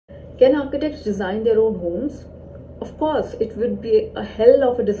Can architects design their own homes? Of course, it would be a hell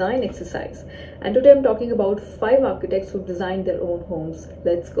of a design exercise. And today I'm talking about 5 architects who designed their own homes.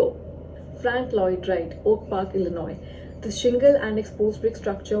 Let's go. Frank Lloyd Wright, Oak Park, Illinois. The shingle and exposed brick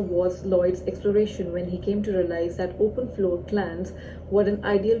structure was Lloyd's exploration when he came to realize that open floor plans were an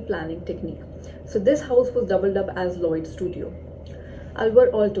ideal planning technique. So this house was doubled up as Lloyd's studio.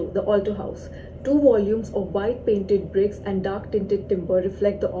 Alvar, Aalto, the Aalto House. 2 volumes of white painted bricks and dark tinted timber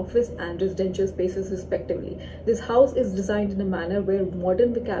reflect the office and residential spaces respectively. This house is designed in a manner where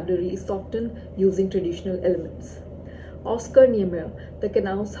modern vocabulary is softened using traditional elements. Oscar Niemeyer, the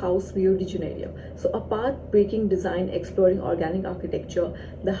Canoas House, Rio de Janeiro. So a path-breaking design exploring organic architecture,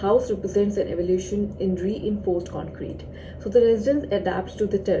 the house represents an evolution in reinforced concrete. So the residence adapts to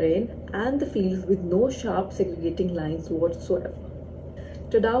the terrain and the fields with no sharp segregating lines whatsoever.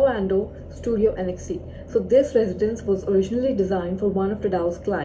 Tadao Ando, Studio Annexe. So this residence was originally designed for one of Tadao's clients.